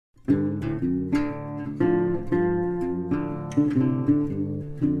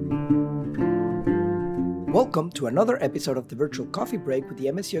Welcome to another episode of the Virtual Coffee Break with the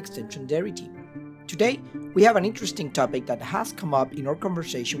MSU Extension Dairy Team. Today, we have an interesting topic that has come up in our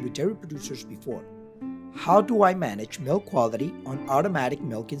conversation with dairy producers before. How do I manage milk quality on automatic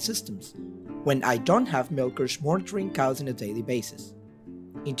milking systems when I don't have milkers monitoring cows on a daily basis?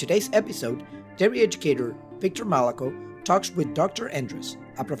 In today's episode, dairy educator Victor Malaco talks with Dr. Endres,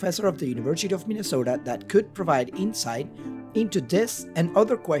 a professor of the University of Minnesota that could provide insight into this and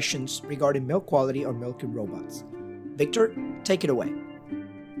other questions regarding milk quality on milking robots. Victor, take it away.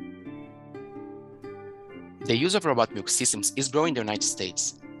 The use of robot milk systems is growing in the United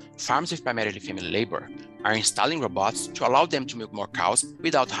States. Farms with primarily female labor are installing robots to allow them to milk more cows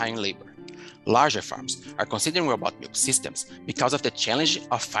without hiring labor. Larger farms are considering robot milk systems because of the challenge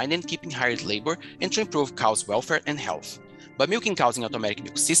of finding and keeping hired labor and to improve cows' welfare and health. But milking cows in automatic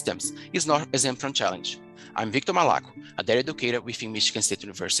milk systems is not exempt from challenge. I'm Victor Malaco, a dairy educator within Michigan State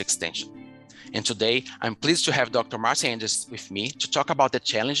University Extension. And today, I'm pleased to have Dr. Marcia Endres with me to talk about the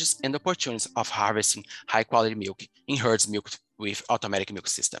challenges and opportunities of harvesting high-quality milk in herds milked with automatic milk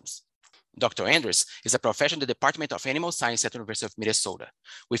systems. Dr. Endres is a professor in the Department of Animal Science at the University of Minnesota,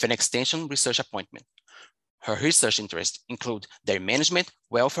 with an extension research appointment. Her research interests include dairy management,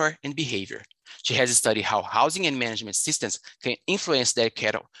 welfare, and behavior. She has studied how housing and management systems can influence dairy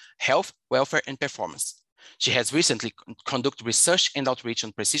cattle health, welfare, and performance. She has recently conducted research and outreach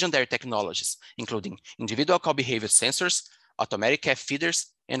on precision dairy technologies, including individual cow behavior sensors, automatic calf feeders,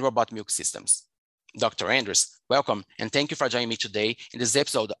 and robot milk systems. Dr. Endres, welcome, and thank you for joining me today in this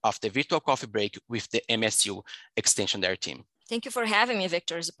episode of the Virtual Coffee Break with the MSU Extension Dairy Team. Thank you for having me,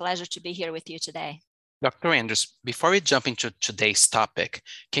 Victor. It's a pleasure to be here with you today. Dr. Endres, before we jump into today's topic,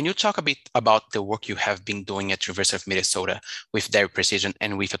 can you talk a bit about the work you have been doing at University of Minnesota with dairy precision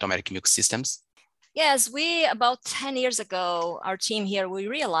and with automatic milk systems? Yes, about 10 years ago, our team here, we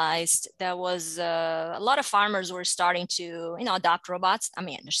realized there was a lot of farmers were starting to, adopt robots.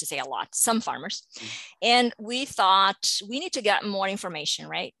 I should say a lot, some farmers. And we thought we need to get more information,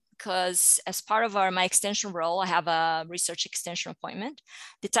 right? Because as part of my extension role, I have a research extension appointment.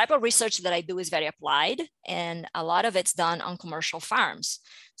 The type of research that I do is very applied, and a lot of it's done on commercial farms.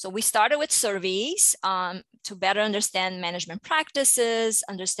 So we started with surveys to better understand management practices,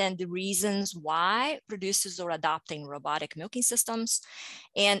 understand the reasons why producers are adopting robotic milking systems.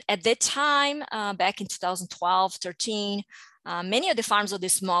 And at that time, back in 2012, 13, many of the farms are the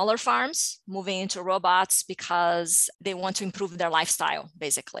smaller farms moving into robots because they want to improve their lifestyle,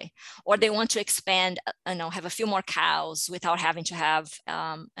 basically, or they want to expand, have a few more cows without having to have,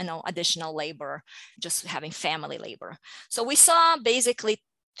 additional labor, just having family labor. So we saw basically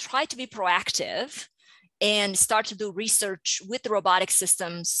try to be proactive and start to do research with robotic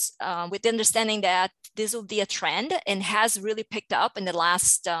systems with the understanding that this will be a trend and has really picked up in the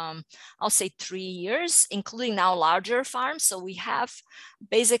last, I'll say 3 years, including now larger farms. So we have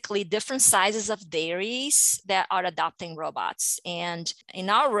basically different sizes of dairies that are adopting robots. And in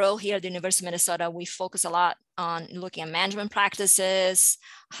our role here at the University of Minnesota, we focus a lot on looking at management practices,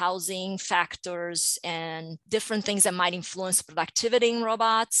 housing factors, and different things that might influence productivity in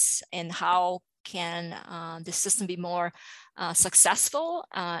robots and how can the system be more successful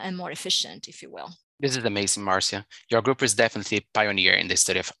and more efficient, if you will. This is amazing, Marcia. Your group is definitely a pioneer in the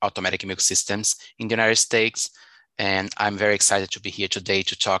study of automatic milk systems in the United States. And I'm very excited to be here today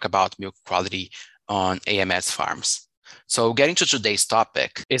to talk about milk quality on AMS farms. So getting to today's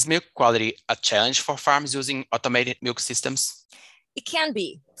topic, is milk quality a challenge for farms using automated milk systems? It can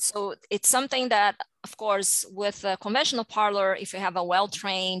be. So it's something that, of course, with a conventional parlor, if you have a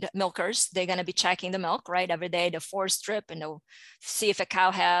well-trained milkers, they're going to be checking the milk, right? Every day, the force strip, and they'll see if a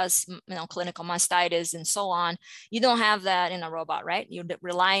cow has, clinical mastitis and so on. You don't have that in a robot, right? You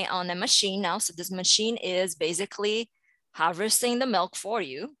rely on a machine now. So this machine is basically harvesting the milk for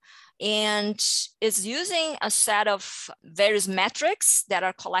you. And it's using a set of various metrics that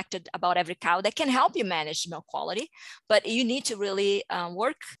are collected about every cow that can help you manage milk quality. But you need to really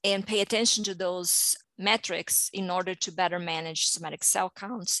work and pay attention to those metrics in order to better manage somatic cell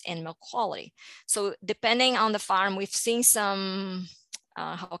counts and milk quality. So depending on the farm, we've seen some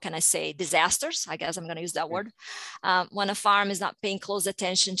disasters, I guess I'm going to use that word. When a farm is not paying close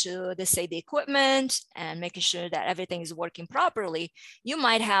attention to, the equipment and making sure that everything is working properly, you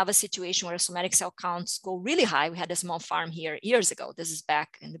might have a situation where somatic cell counts go really high. We had a small farm here years ago. This is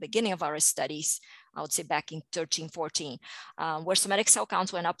back in the beginning of our studies I would say back in 13, 14, where somatic cell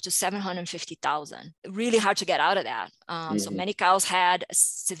counts went up to 750,000. Really hard to get out of that. So many cows had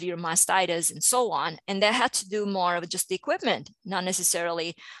severe mastitis and so on. And that had to do more with just the equipment, not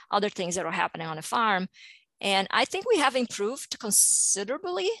necessarily other things that are happening on the farm. And I think we have improved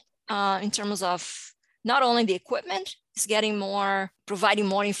considerably in terms of not only the equipment, it's getting more, providing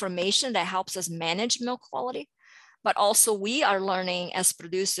more information that helps us manage milk quality, but also we are learning as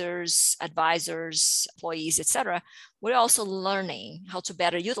producers, advisors, employees, et cetera, we're also learning how to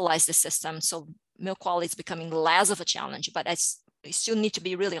better utilize the system. So milk quality is becoming less of a challenge, but we still need to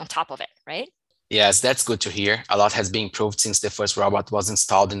be really on top of it, right? Yes, that's good to hear. A lot has been improved since the first robot was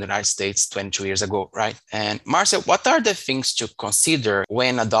installed in the United States 22 years ago, right? And Marcia, what are the things to consider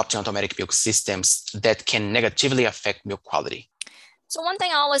when adopting automatic milk systems that can negatively affect milk quality? So one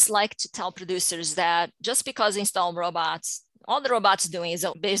thing I always like to tell producers that just because they install robots, all the robots doing is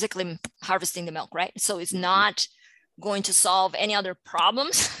basically harvesting the milk, right? So it's not going to solve any other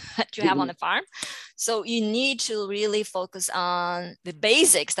problems that you have on the farm. So you need to really focus on the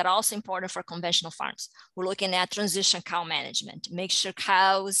basics that are also important for conventional farms. We're looking at transition cow management, make sure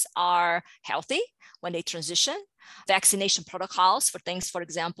cows are healthy when they transition. Vaccination protocols for things, for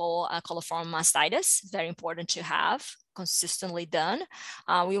example, coliform mastitis, very important to have consistently done.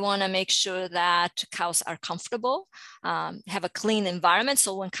 We want to make sure that cows are comfortable, have a clean environment.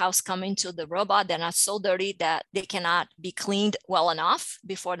 So when cows come into the robot, they're not so dirty that they cannot be cleaned well enough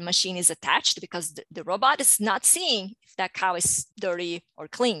before the machine is attached, because the robot is not seeing if that cow is dirty or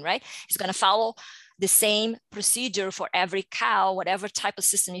clean, right? It's going to follow the same procedure for every cow, whatever type of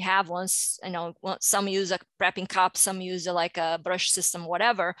system you have. Some use a prepping cup, some use like a brush system,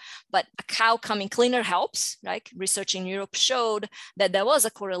 whatever, but a cow coming cleaner helps, right? Research in Europe showed that there was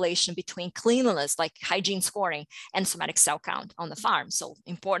a correlation between cleanliness, like hygiene scoring, and somatic cell count on the farm. So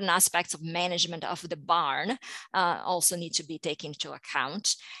important aspects of management of the barn also need to be taken into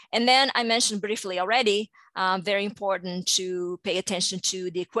account. And then I mentioned briefly already, very important to pay attention to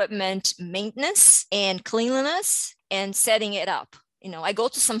the equipment maintenance and cleanliness and setting it up. I go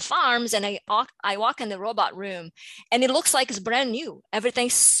to some farms and I walk in the robot room and it looks like it's brand new.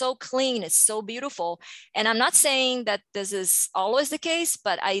 Everything's so clean, it's so beautiful. And I'm not saying that this is always the case,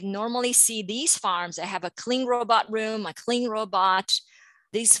 but I normally see these farms that have a clean robot room, a clean robot.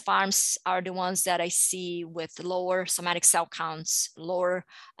 These farms are the ones that I see with lower somatic cell counts, lower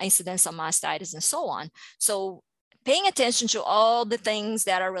incidence of mastitis, and so on. So paying attention to all the things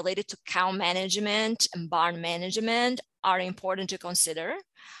that are related to cow management and barn management are important to consider.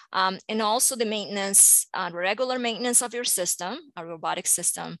 And also the maintenance, regular maintenance of your system, a robotic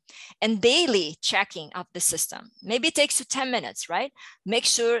system, and daily checking of the system. Maybe it takes you 10 minutes, right? Make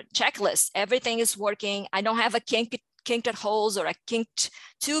sure, checklist, everything is working. I don't have a kinked hose or a kinked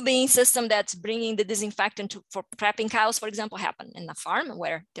tubing system that's bringing the disinfectant for prepping cows, for example, happen in the farm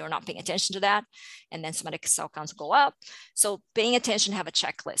where they're not paying attention to that. And then somatic cell counts go up. So paying attention, have a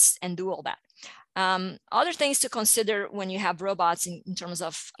checklist and do all that. Other things to consider when you have robots in terms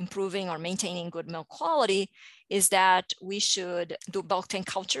of improving or maintaining good milk quality is that we should do bulk tank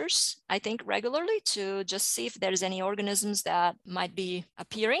cultures, I think, regularly to just see if there's any organisms that might be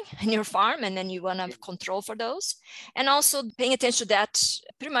appearing in your farm, and then you want to control for those. And also paying attention to that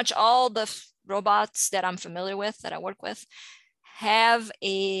pretty much all the robots that I'm familiar with, that I work with, have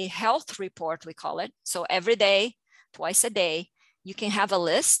a health report, we call it. So every day, twice a day, you can have a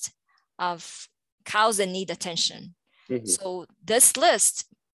list of cows that need attention. So this list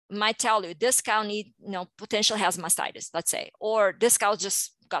might tell you this cow potentially has mastitis, let's say, or this cow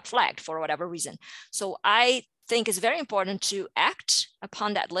just got flagged for whatever reason. So I think it's very important to act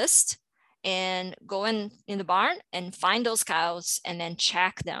upon that list and go in the barn and find those cows and then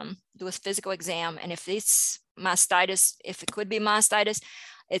check them, do a physical exam. And if it's mastitis, if it could be mastitis,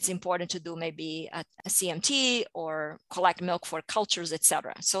 it's important to do maybe a CMT or collect milk for cultures,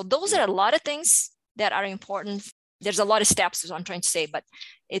 etc. So those are a lot of things that are important. There's a lot of steps, is what I'm trying to say, but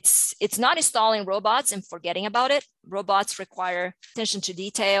it's not installing robots and forgetting about it. Robots require attention to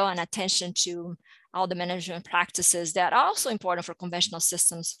detail and attention to all the management practices that are also important for conventional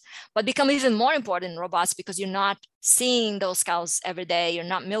systems, but become even more important in robots because you're not seeing those cows every day. You're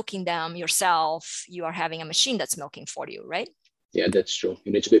not milking them yourself. You are having a machine that's milking for you, right? Yeah, that's true.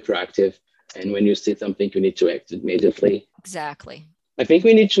 You need to be proactive. And when you see something, you need to act immediately. Exactly. I think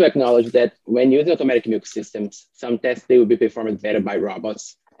we need to acknowledge that when using automatic milk systems, some tests they will be performed better by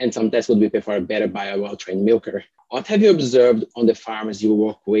robots, and some tests will be performed better by a well-trained milker. What have you observed on the farmers you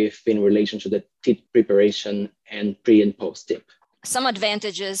work with in relation to the teat preparation and pre and post tip? Some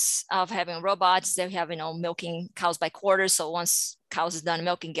advantages of having robots, they have, milking cows by quarters. So once cows is done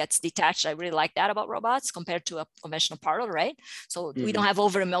milking gets detached. I really like that about robots compared to a conventional parlor, right? So we don't have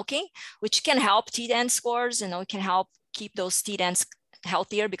over milking, which can help teat end scores, it can help keep those teat ends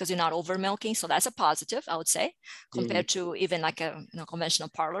healthier because you're not over milking. So that's a positive, I would say, compared to even like a conventional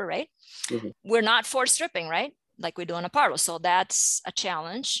parlor, right? We're not forced stripping, right? Like we do in a parlor. So that's a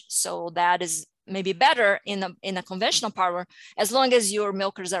challenge. So that is maybe better in a conventional parlor, as long as your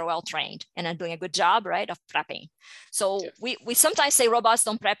milkers are well trained and are doing a good job, right, of prepping. So we sometimes say robots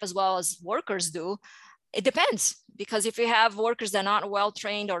don't prep as well as workers do. It depends, because if you have workers that are not well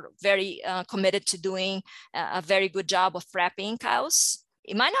trained or very committed to doing a very good job of prepping cows,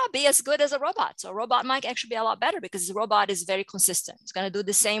 it might not be as good as a robot. So a robot might actually be a lot better because the robot is very consistent. It's going to do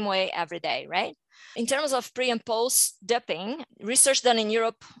the same way every day, right? In terms of pre and post dipping, research done in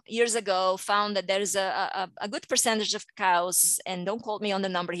Europe years ago found that there is a good percentage of cows, and don't quote me on the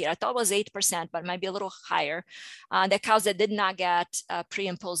number here, I thought it was 8%, but it might be a little higher, the cows that did not get pre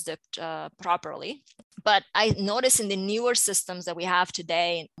and post dipped properly. But I noticed in the newer systems that we have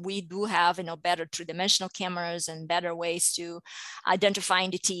today, we do have better three-dimensional cameras and better ways to identify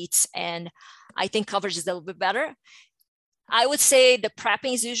the teats, and I think coverage is a little bit better. I would say the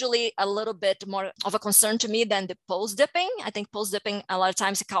prepping is usually a little bit more of a concern to me than the post dipping. I think post dipping, a lot of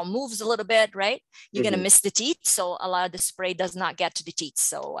times the cow moves a little bit, right? You're going to miss the teats. So a lot of the spray does not get to the teats.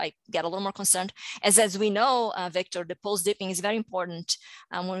 So I get a little more concerned. As we know, Victor, the post dipping is very important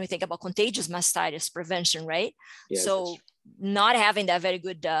when we think about contagious mastitis prevention, right? Yes, so not having that very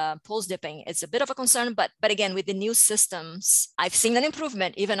good post dipping, it's a bit of a concern, but again, with the new systems, I've seen an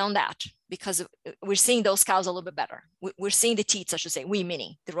improvement even on that, because we're seeing those cows a little bit better. We're seeing the teats, I should say, we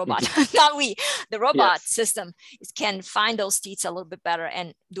meaning the robot, not we, the robot system can find those teats a little bit better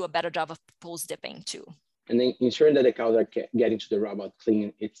and do a better job of post dipping too. And then ensuring that the cows are getting to the robot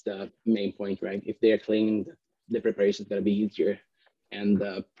clean, it's the main point, right? If they are clean, the preparation is going to be easier and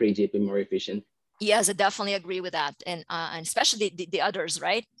pre-dipping more efficient. Yes, I definitely agree with that. And especially the udders,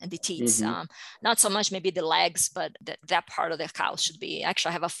 right? And the teats, not so much maybe the legs, but that part of the cow should be. Actually,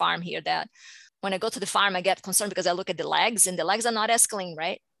 I have a farm here that when I go to the farm, I get concerned because I look at the legs and the legs are not as clean,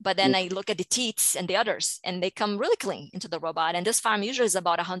 right? But then I look at the teats and the udders and they come really clean into the robot. And this farm usually is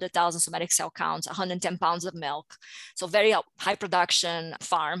about 100,000 somatic cell counts, 110 pounds of milk. So very high production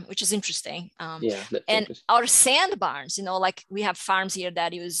farm, which is interesting. And our sand barns, like we have farms here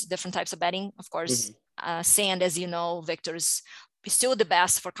that use different types of bedding. Of course, sand, as you know, Victor, is still the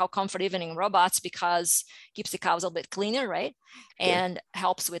best for cow comfort, even in robots, because it keeps the cows a little bit cleaner, right? And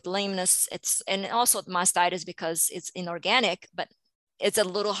helps with lameness. And also mastitis because it's inorganic, but it's a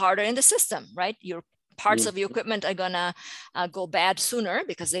little harder in the system, right? Your parts of your equipment are gonna go bad sooner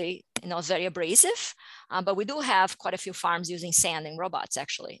because they, it's very abrasive. But we do have quite a few farms using sand in robots,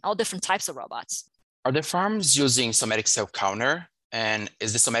 actually, all different types of robots. Are the farms using somatic cell counter? And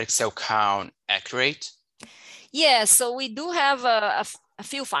is the somatic cell count accurate? Yeah, so we do have a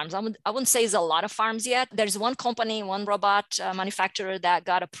few farms. I wouldn't say it's a lot of farms yet. There's one company, one robot manufacturer that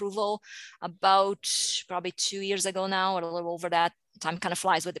got approval about probably 2 years ago now, or a little over that. Time kind of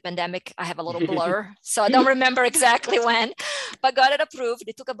flies with the pandemic. I have a little blur, so I don't remember exactly when, but got it approved.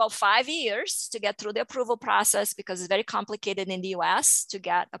 It took about 5 years to get through the approval process because it's very complicated in the US to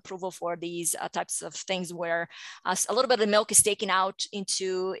get approval for these types of things where a little bit of the milk is taken out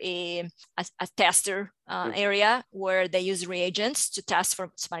into a tester area where they use reagents to test for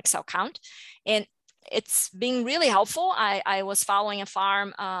somatic cell count. And it's been really helpful. I was following a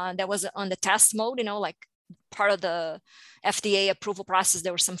farm that was on the test mode, like part of the FDA approval process.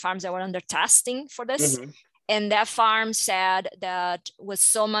 There were some farms that were under testing for this. And that farm said that was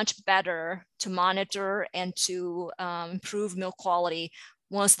so much better to monitor and to improve milk quality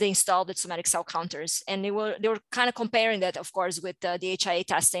once they installed the somatic cell counters. And they were kind of comparing that, of course, with the HIA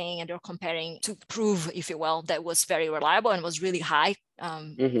testing, and they were comparing to prove, if you will, that was very reliable and was really high.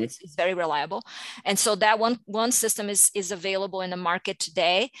 It's very reliable. And so that one system is available in the market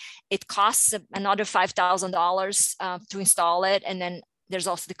today. It costs another $5,000 to install it. And then there's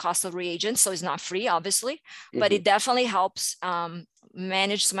also the cost of reagents. So it's not free, obviously, but it definitely helps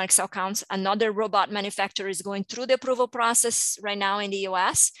manage somatic cell counts. Another robot manufacturer is going through the approval process right now in the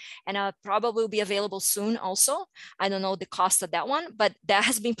US, and probably will be available soon also. I don't know the cost of that one, but that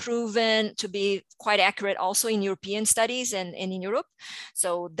has been proven to be quite accurate also in European studies and in Europe.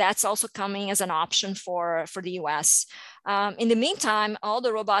 So that's also coming as an option for the US. In the meantime, all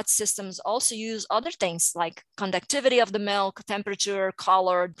the robot systems also use other things like conductivity of the milk, temperature,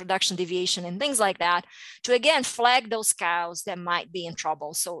 color, production deviation, and things like that to, again, flag those cows that might be in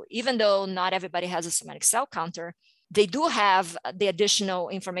trouble. So even though not everybody has a somatic cell counter, they do have the additional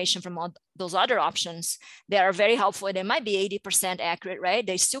information from all those other options that are very helpful. And they might be 80% accurate, right?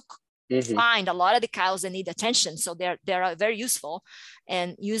 They still find a lot of the cows that need attention. So they're very useful.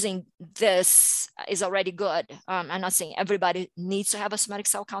 And using this is already good. I'm not saying everybody needs to have a somatic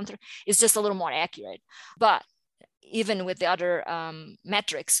cell counter. It's just a little more accurate. But even with the other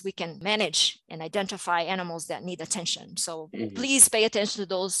metrics, we can manage and identify animals that need attention. So please pay attention to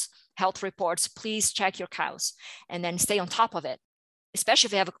those health reports. Please check your cows and then stay on top of it, especially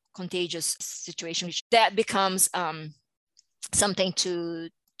if you have a contagious situation, which that becomes something to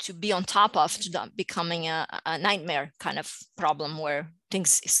be on top of, to becoming a nightmare kind of problem where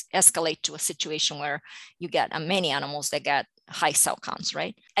things escalate to a situation where you get many animals that get high cell counts,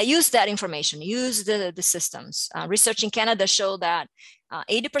 right? I use that information, use the systems. Research in Canada showed that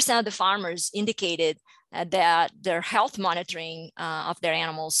 80% of the farmers indicated that their health monitoring of their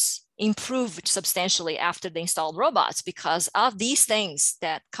animals improved substantially after they installed robots because of these things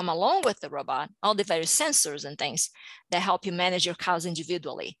that come along with the robot, all the various sensors and things that help you manage your cows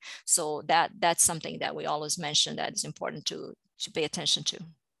individually. So that's something that we always mention that is important to pay attention to.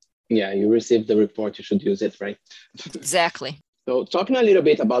 Yeah, you received the report, you should use it, right? Exactly. So talking a little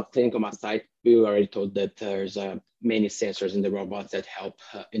bit about clinical mass site, we already told that there's many sensors in the robots that help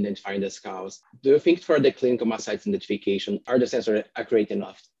identifying the cows. Do you think for the clinical mass site identification, are the sensors accurate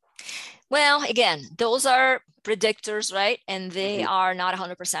enough? Well, again, those are predictors, right? And they are not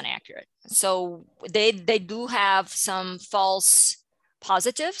 100% accurate. So they do have some false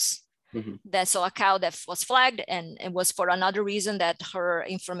positives. That so a cow that was flagged and it was for another reason that her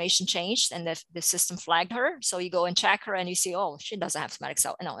information changed and the system flagged her. So you go and check her and you see, oh, she doesn't have somatic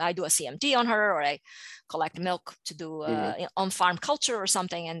cell. No, I do a CMT on her, or I collect milk to do on-farm culture or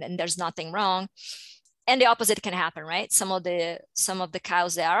something, and there's nothing wrong. And the opposite can happen, right? Some of the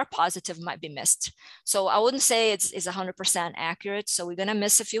cows that are positive might be missed. So I wouldn't say it's 100% accurate. So we're gonna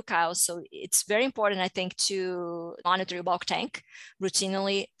miss a few cows. So it's very important, I think, to monitor your bulk tank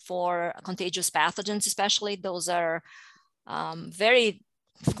routinely for contagious pathogens, especially. Those are very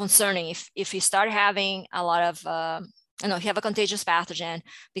concerning. If you start having a lot of, if you have a contagious pathogen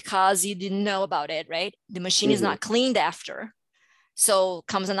because you didn't know about it, right? The machine is not cleaned after. So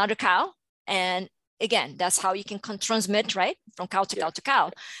comes another cow, and again, that's how you can transmit, right? From cow to cow to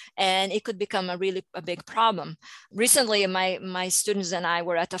cow. And it could become a big problem. Recently, my students and I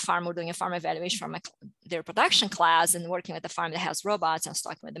were at a farm, we're doing a farm evaluation for their production class and working with a farm that has robots. I was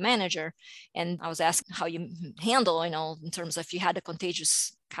talking with the manager and I was asking how you handle, in terms of if you had a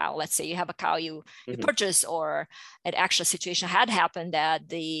contagious cow, let's say you have a cow you purchase, or an actual situation had happened that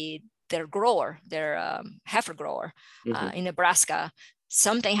their grower, their heifer grower in Nebraska,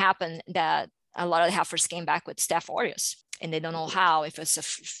 something happened that a lot of the heifers came back with Staph aureus, and they don't know how, if it's a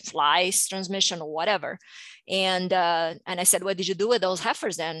flies transmission or whatever. And I said, what did you do with those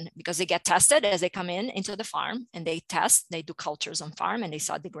heifers then? Because they get tested as they come into the farm, and they do cultures on farm, and they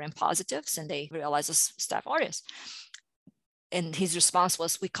saw the gram positives, and they realized it's Staph aureus. And his response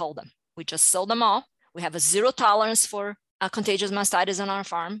was, we cull them. We just sold them all. We have a zero tolerance for contagious mastitis on our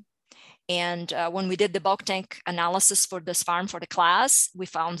farm. And when we did the bulk tank analysis for this farm for the class, we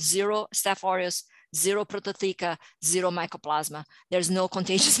found 0 Staph aureus, 0 prototheca, 0 mycoplasma. There's no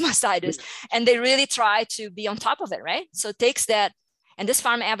contagious mastitis. And they really try to be on top of it, right? So it takes that. And this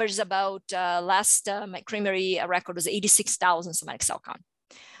farm averages about, last creamery record was 86,000 somatic cell count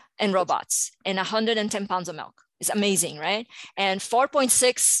in robots and 110 pounds of milk. It's amazing, right? And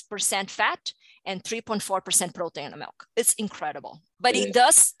 4.6% fat and 3.4% protein in the milk. It's incredible. But it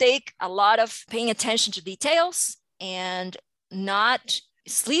does take a lot of paying attention to details and not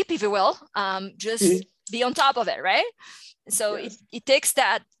sleep, if you will, just be on top of it, right? So it takes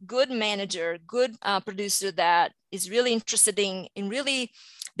that good manager, good producer that is really interested in really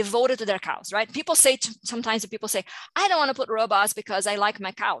devoted to their cows, right? Sometimes people say, I don't want to put robots because I like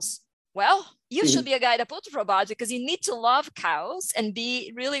my cows. Well, you should be a guy that puts robots because you need to love cows and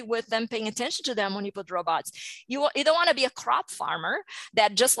be really with them, paying attention to them when you put robots. You don't want to be a crop farmer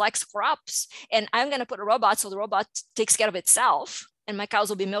that just likes crops and I'm going to put a robot so the robot takes care of itself and my cows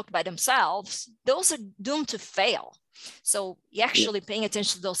will be milked by themselves. Those are doomed to fail. So actually paying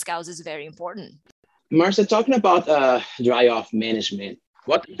attention to those cows is very important. Marcia, talking about dry off management,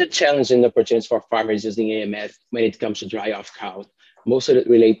 what are the challenges and opportunities for farmers using AMS when it comes to dry off cows? Most of it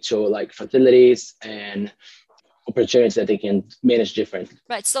relate to like fertilities and opportunities that they can manage different.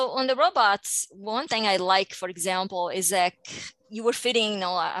 Right. So on the robots, one thing I like, for example, is that you were feeding,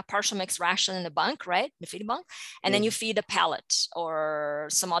 a partial mix ration in the bunk, right? The feeding bunk. And then you feed a pellet or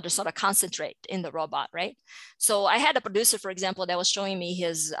some other sort of concentrate in the robot, right? So I had a producer, for example, that was showing me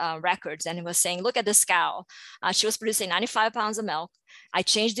his records, and he was saying, look at this cow. She was producing 95 pounds of milk. I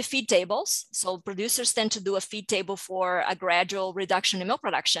changed the feed tables. So producers tend to do a feed table for a gradual reduction in milk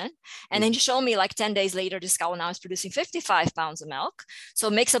production. And then you show me like 10 days later, this cow now is producing 55 pounds of milk. So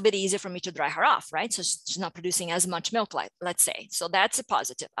it makes it a bit easier for me to dry her off, right? So she's not producing as much milk, like, let's say. So that's a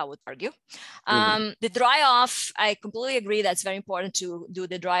positive, I would argue. The dry off, I completely agree that's very important to do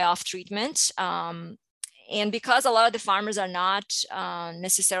the dry off treatment. And because a lot of the farmers are not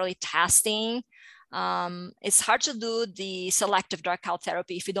necessarily testing, it's hard to do the selective dry cow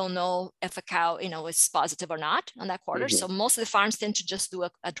therapy if you don't know if a cow, is positive or not on that quarter. So most of the farms tend to just do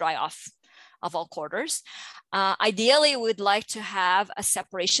a dry off of all quarters. Ideally, we'd like to have a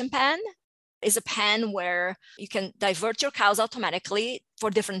separation pen. Is a pen where you can divert your cows automatically for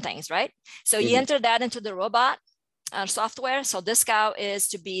different things, right? So you enter that into the robot software. So this cow is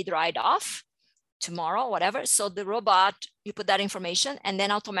to be dried off tomorrow, whatever. So the robot, you put that information, and then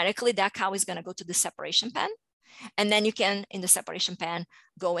automatically that cow is going to go to the separation pen. And then you can, in the separation pen,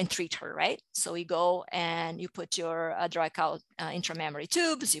 go and treat her, right? So you go and you put your dry cow intramammary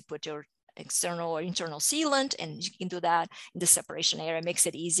tubes, you put your external or internal sealant, and you can do that in the separation area. It makes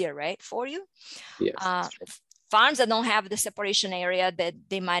it easier, right, for you. Yes. Farms that don't have the separation area, that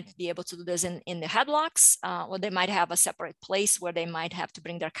they might be able to do this in the headlocks, or they might have a separate place where they might have to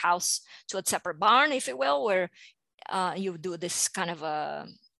bring their cows to a separate barn, if you will, where you do this kind of a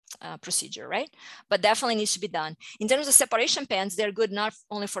procedure, right? But definitely needs to be done. In terms of separation pens, they're good not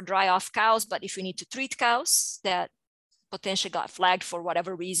only for dry off cows, but if you need to treat cows that potentially got flagged for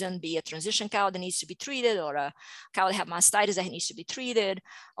whatever reason, be a transition cow that needs to be treated, or a cow that have mastitis that needs to be treated,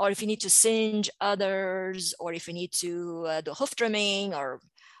 or if you need to singe others, or if you need to do hoof trimming or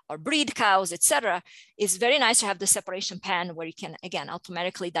breed cows, etc. It's very nice to have the separation pen where you can, again,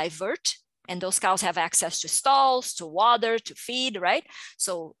 automatically divert, and those cows have access to stalls, to water, to feed, right?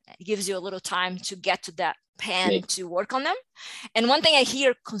 So it gives you a little time to get to that pen to work on them. And one thing I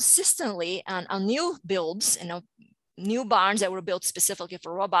hear consistently on new builds, new barns that were built specifically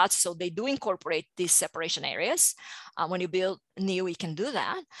for robots, so they do incorporate these separation areas. When you build new, you can do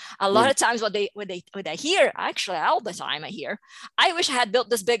that. A lot of times what I hear, actually all the time I hear, I wish I had built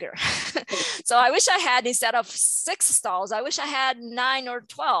this bigger. So I wish I had, instead of 6 stalls, I wish I had 9 or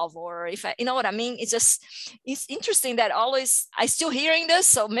 12, or if I, you know what I mean? It's interesting that always I still hearing this.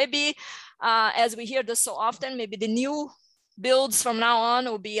 So maybe as we hear this so often, maybe the new builds from now on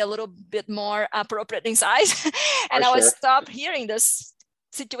will be a little bit more appropriate in size. And I would stop hearing this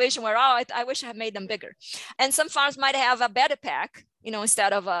situation where, I wish I had made them bigger. And some farms might have a better pack,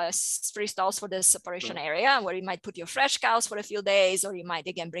 instead of 3 stalls for the separation area, where you might put your fresh cows for a few days, or you might,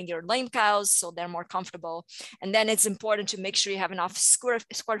 again, bring your lame cows so they're more comfortable. And then it's important to make sure you have enough square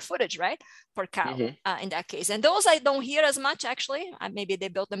footage, right, per cow in that case. And those I don't hear as much, actually. Maybe they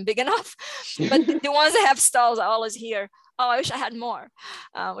built them big enough. But the ones that have stalls, I always hear, I wish I had more,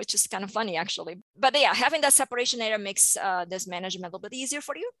 which is kind of funny, actually. But yeah, having that separation area makes this management a little bit easier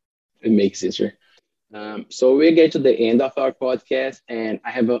for you. It makes it easier. So we get to the end of our podcast, and I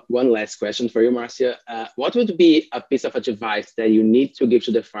have one last question for you, Marcia. What would be a piece of advice that you need to give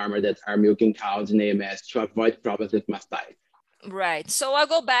to the farmer that are milking cows in AMS to avoid problems with mastitis? Right. So I'll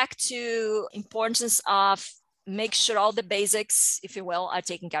go back to importance of make sure all the basics, if you will, are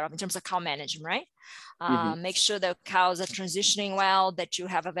taken care of in terms of cow management, right? Make sure the cows are transitioning well, that you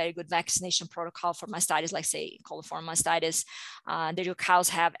have a very good vaccination protocol for mastitis, like say coliform mastitis, that your cows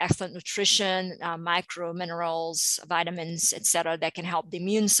have excellent nutrition, micro minerals, vitamins, etc., that can help the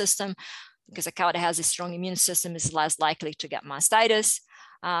immune system, because a cow that has a strong immune system is less likely to get mastitis.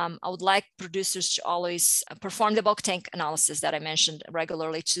 I would like producers to always perform the bulk tank analysis that I mentioned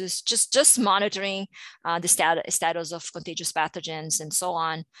regularly, to just monitoring the status of contagious pathogens and so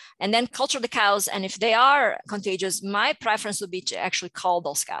on, and then culture the cows. And if they are contagious, my preference would be to actually cull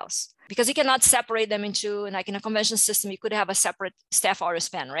those cows, because you cannot separate them into, like in a conventional system, you could have a separate Staph aureus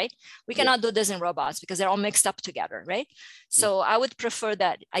pen, right? We cannot do this in robots because they're all mixed up together, right? So I would prefer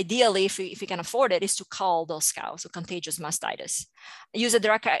that, ideally, if you can afford it, is to cull those cows with contagious mastitis. Use a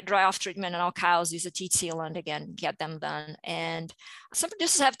dry off treatment on all cows, use a teat sealant, again, get them done. And some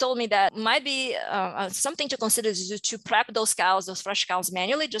producers have told me that might be something to consider is to prep those cows, those fresh cows,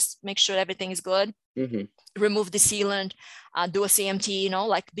 manually, just make sure everything is good. Remove the sealant, do a CMT,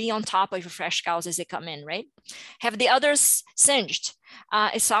 like be on top of your fresh cows as they come in, right? Have the others singed.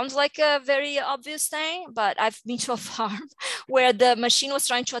 It sounds like a very obvious thing, but I've been to a farm where the machine was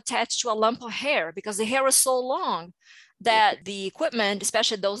trying to attach to a lump of hair because the hair was so long that the equipment,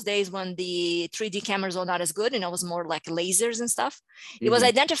 especially those days when the 3D cameras were not as good and it was more like lasers and stuff, it was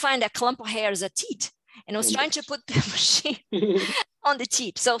identifying that clump of hair as a teat. And I was trying to put the machine on the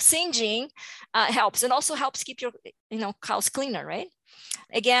teat. So singeing helps, and also helps keep your cows cleaner, right?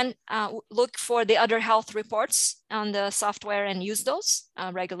 Again, look for the other health reports on the software and use those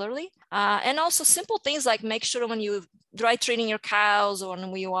regularly. And also simple things like make sure when you dry treating your cows or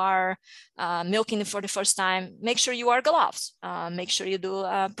when you are milking them for the first time, make sure you wear gloves. Make sure you do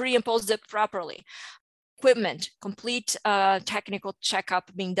pre and post dip properly. Equipment, complete technical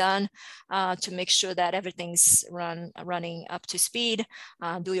checkup being done to make sure that everything's running up to speed.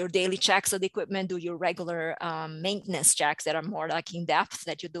 Do your daily checks of the equipment, do your regular maintenance checks that are more like in depth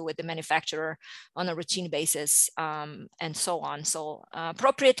that you do with the manufacturer on a routine basis, and so on. So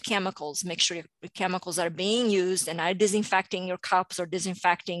appropriate chemicals, make sure your chemicals are being used and are disinfecting your cups or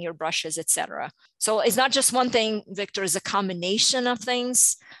disinfecting your brushes, etc. So it's not just one thing, Victor, it's a combination of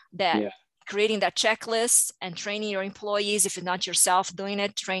things that creating that checklist and training your employees, if you're not yourself doing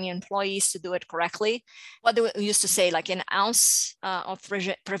it, training employees to do it correctly. What do we used to say, like an ounce of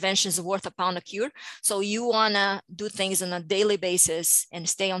prevention is worth a pound of cure. So you want to do things on a daily basis and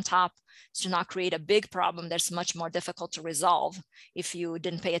stay on top to not create a big problem that's much more difficult to resolve if you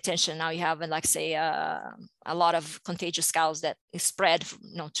didn't pay attention. Now you have, like, say, a lot of contagious cows that is spread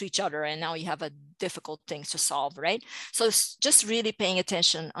to each other, and now you have a difficult thing to solve, right? So it's just really paying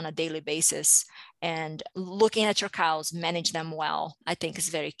attention on a daily basis and looking at your cows, manage them well, I think is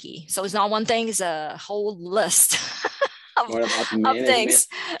very key. So it's not one thing, it's a whole list of things,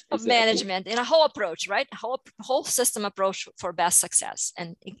 of management, and a whole approach, right? A whole system approach for best success.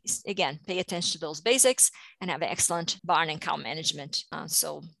 And again, pay attention to those basics and have excellent barn and cow management.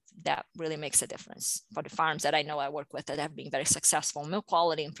 So that really makes a difference for the farms that I know I work with that have been very successful in milk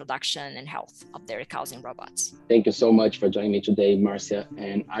quality and production and health of dairy cows and robots. Thank you so much for joining me today, Marcia.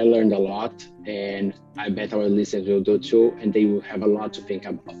 And I learned a lot, and I bet our listeners will do too, and they will have a lot to think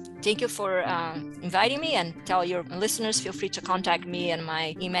about. Thank you for inviting me, and tell your listeners, feel free to contact me and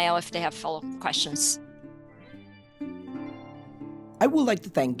my email if they have follow-up questions. I would like to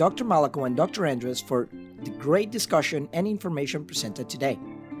thank Dr. Malaco and Dr. Andres for the great discussion and information presented today.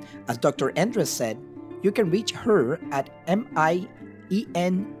 As Dr. Andres said, you can reach her at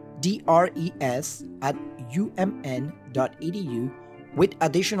miendres@umn.edu with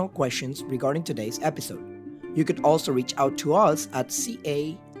additional questions regarding today's episode. You could also reach out to us at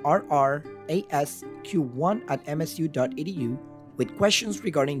carrasq1@msu.edu with questions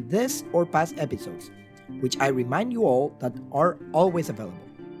regarding this or past episodes, which I remind you all that are always available.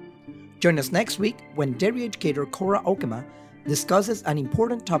 Join us next week when dairy educator Cora Okema discusses an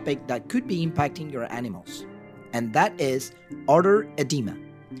important topic that could be impacting your animals, and that is udder edema.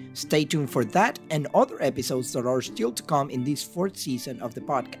 Stay tuned for that and other episodes that are still to come in this 4th season of the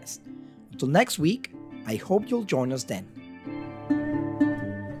podcast. Until next week, I hope you'll join us then.